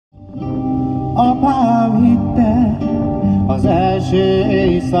Apám hitte az első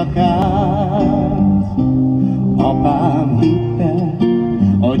éjszakát, apám hitte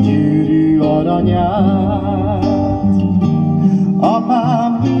a gyűrű aranyát,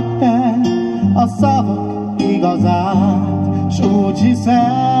 apám hitte a szavak igazát, s úgy hiszem,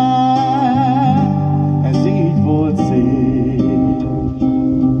 ez így volt szép.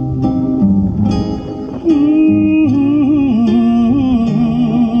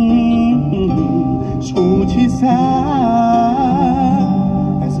 S úgy hiszem,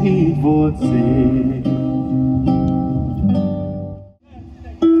 ez így volt szép.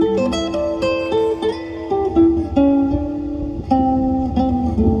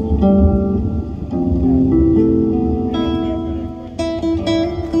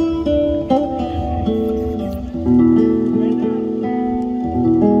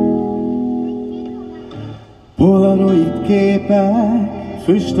 Polaroid képek,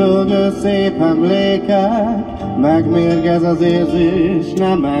 füstölgő szép emlékek, megmérgez az érzés,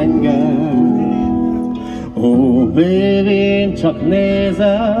 nem enged. Ó, baby, én csak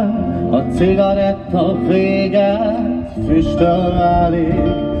nézem a cigaretta véget, füstöl elég,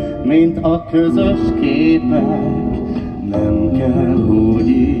 mint a közös képek. Nem kell, hogy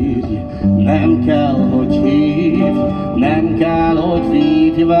írj, nem kell, hogy hívj, nem kell, hogy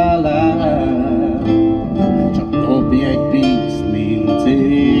vívj velem. Dobj egy bízt, mint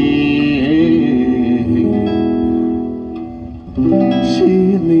én.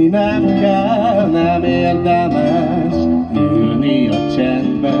 Sírni nem kell, nem érdemes, ülni a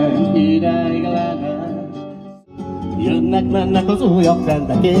csendben ideiglenes. Jönnek-mennek az újabb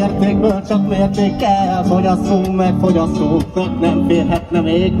trendek, értékből csak mérték kell. Fogyasszunk meg fogyasztóknak, nem férhetne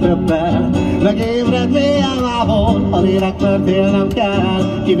még többen. Megébred mélyen lábon, a lélek, mert élnem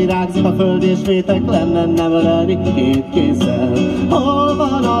kell. Kivirágzik a föld és rétek, lenne nem ölelni két kézzel. Hol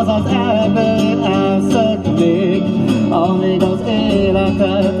van az az erdőn elszöknék, amíg az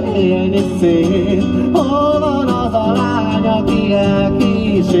életet élni szét? Hol van az a lány, aki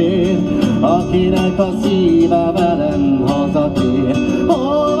elkísér, akinek a szíve velem hazatér?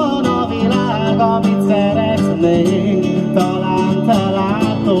 Hol van a világ, amit szeretnék? Talán te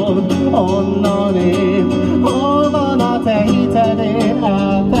látod onnan én. Hol van a te hited, én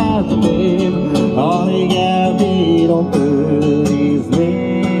eltenném, amíg elbírom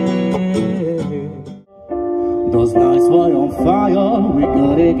őrizni. Those nights were on fire, we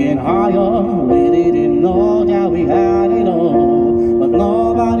could get higher. We didn't know that we had it all, but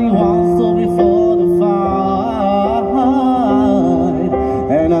nobody wants to be for the fight.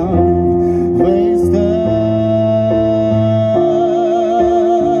 And I'm wasted.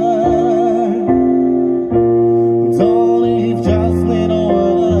 Don't leave, just need a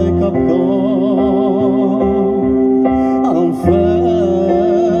wake-up call. I'm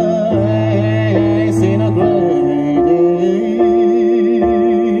facing a great days,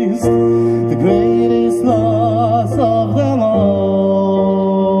 the greatest loss of them all.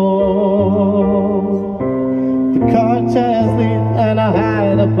 The curtains lit and I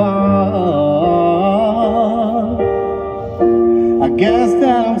had a bar. I guess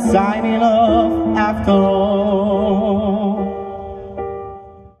that I'm signing off after all.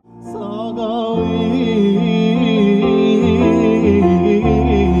 So go easy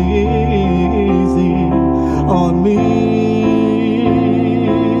on me.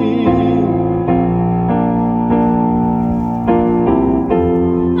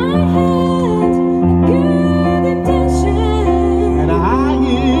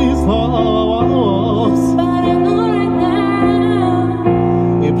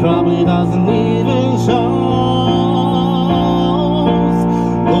 Probably doesn't even show.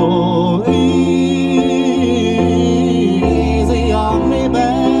 Oh, easy on me,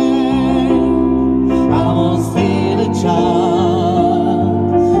 babe. I was still a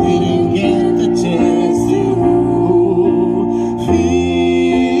child, didn't get the chance to feel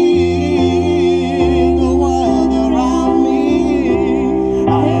the world around me. I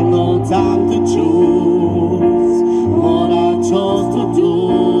had no time to choose what I chose to do.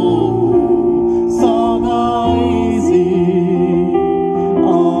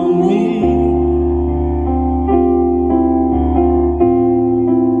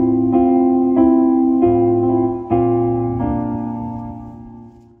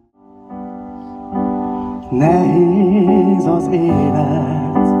 Nehéz az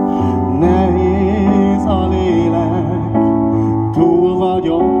élet, nehéz a lélek, túl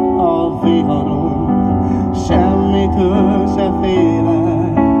vagyok a viharon, semmitől se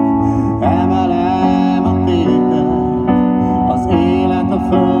félek. Emelem a tétet, az élet a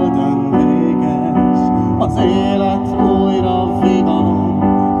földön véges, az élet újra vihalom.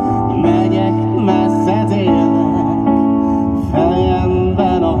 Megyek,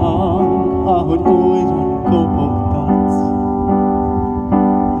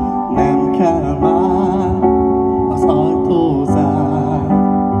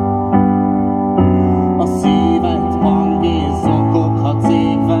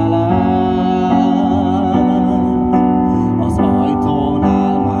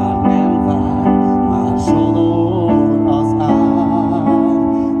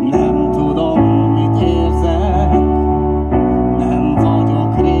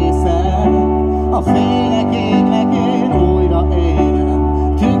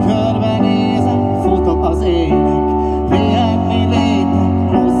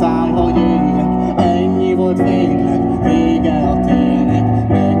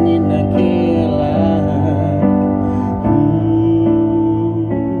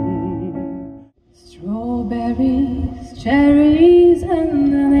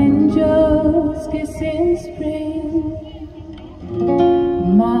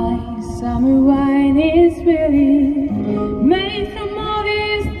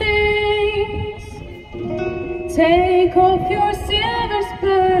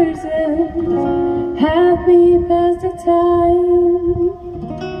 happy pass the time,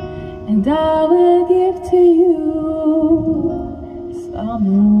 and I will give to you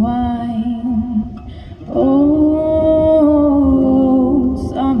summer wine. Oh,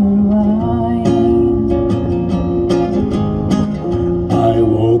 summer wine. I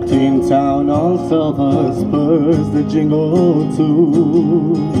walked in town on silver spurs that jingle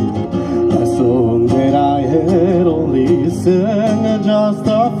too. A song that I had only sang just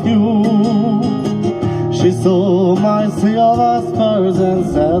a few. She saw my silver spurs and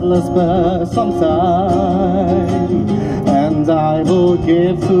said, let's spare some time, and I will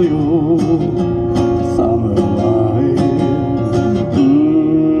give to you summer wine.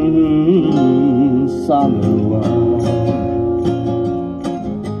 Summer wine.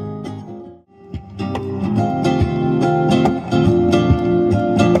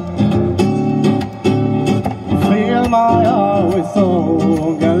 My heart with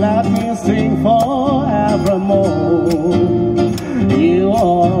song and let me sing forevermore. You are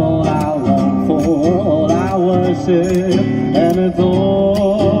all I long for, all I worship and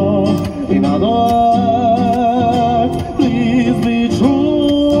adore. In other words, please be true.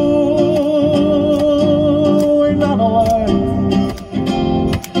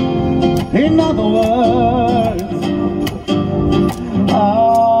 In other words,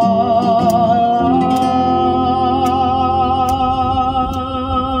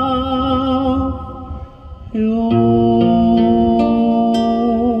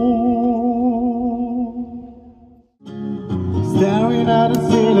 staring at the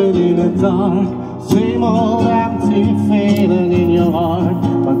ceiling in the dark, same old empty feeling in your heart.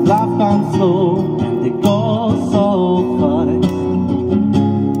 But life comes slow and it goes so fast.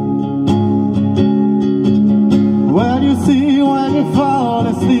 When you see, when you fall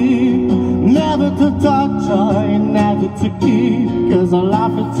asleep, never to touch or never to keep, 'cause I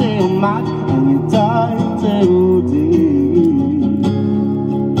laugh until you're mad and you die too deep.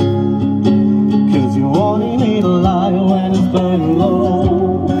 'Cause you only need a light when it's burning low,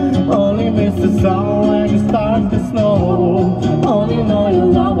 only miss the sun when it starts to snow, only know you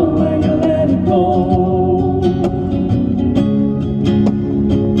love her when you let it go,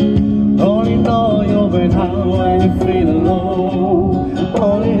 only know you've been high when you feel low,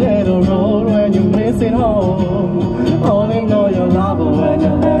 only hit the road when you miss it home, only know you love her when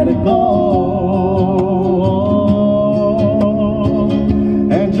you let it go,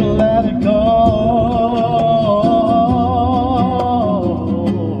 and you let it go.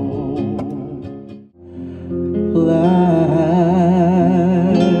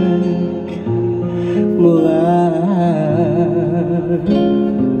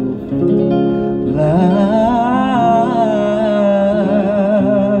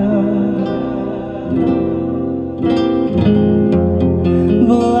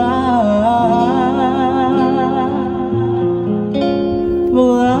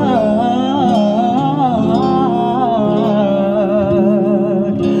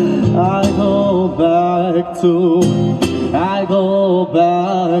 I go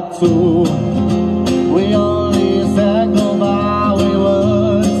back to we only said goodbye with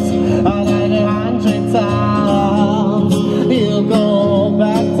words, and like 100 times you go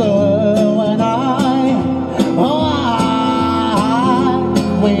back to when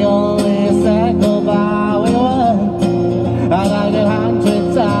we only said goodbye with words, and like 100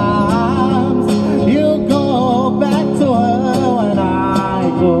 times you go back to her when I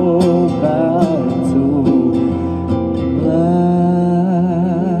go back to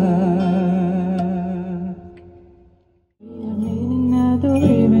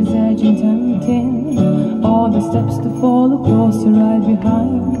tempting, all the steps to follow closer right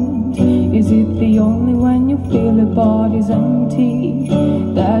behind. Is it the only when you feel your body's empty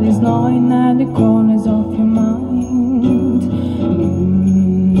that is gnawing at the corners of your mind?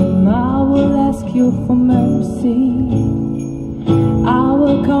 I will ask you for mercy, I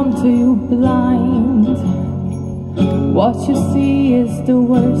will come to you blind. What you see is the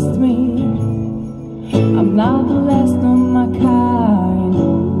worst me, I'm not the last of my kind.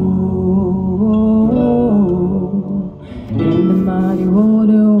 In the mighty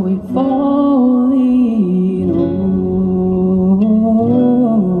water we falling, oh.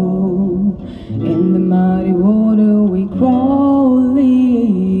 In the mighty water we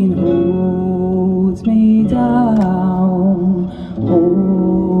crawling, holds me down,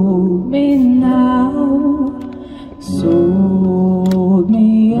 hold me now, sold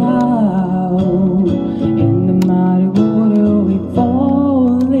me out. In the mighty water we fall.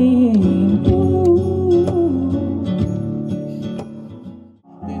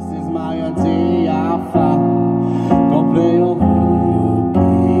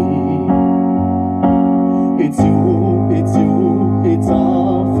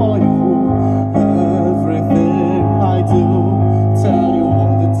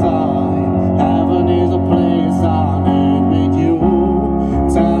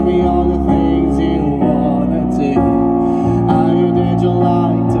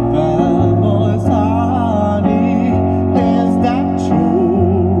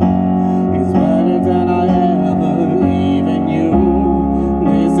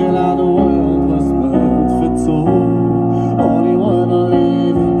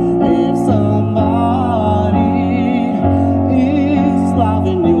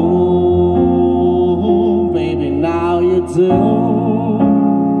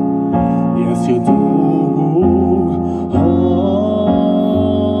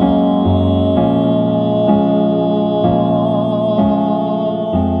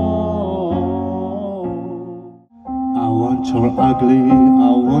 ugly,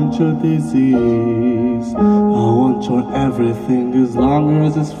 I want your disease. I want your everything as long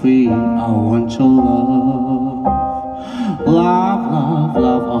as it's free. I want your love. Love, love,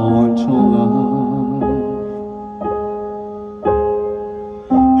 love, I want your love.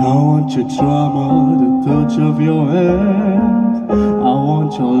 I want your drama, the touch of your hand. I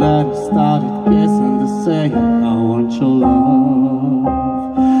want your letter started kissing the same. I want your love.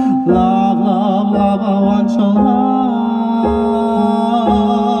 Love, love, love, I want your love.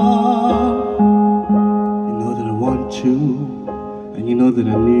 You know that I want you, and you know that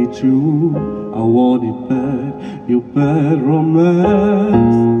I need you. I want it bad, your bad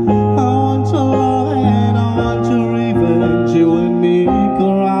romance. I want your love and I want your revenge. You and me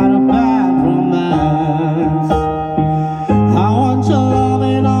could write a bad romance. I want your love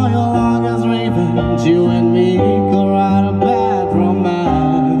and all your longest revenge. You and me could write a bad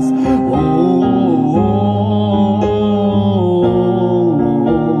romance. Oh,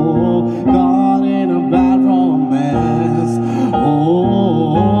 caught in a bad romance.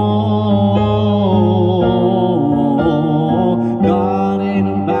 God in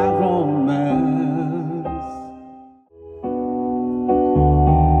a bad romance.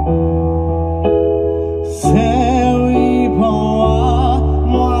 Sei pour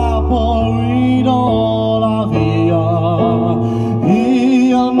moi porrido la via.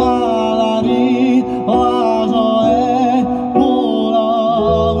 Il maladie la joie pour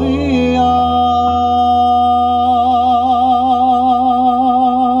la via.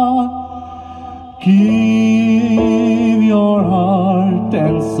 Give your heart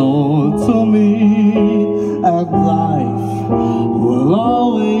and soul to me, and life will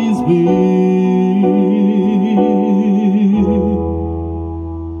always be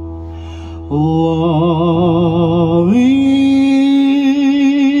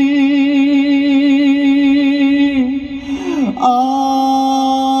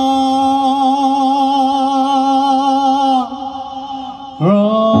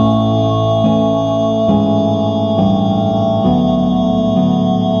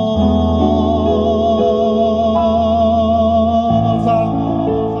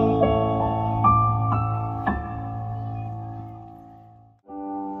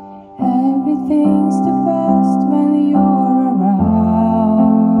Everything's the best when you're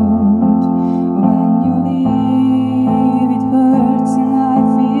around. When you leave, it hurts and I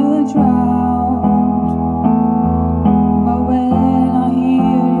feel drowned. But when I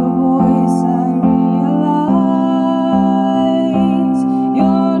hear your voice, I realize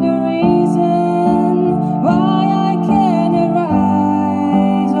you're the reason why I can't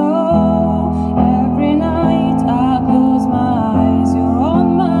arise. Oh, every night I close my eyes, you're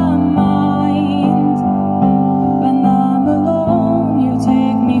on my mind. When I'm alone, you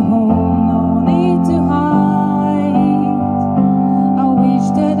take me home, no need to hide. I wish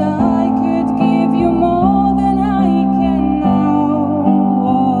that I could give you more than I can now.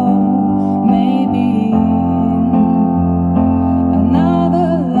 Oh, maybe in another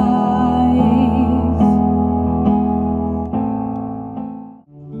life.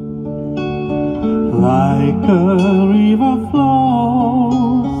 Like a river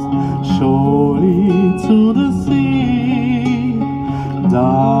flows surely to the sea,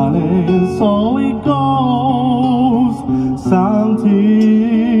 darling, so it goes. Some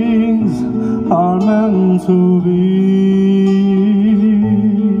things are meant to be.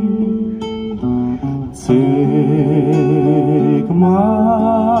 Take my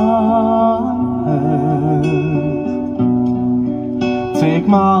hand, take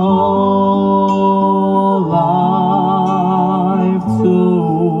my whole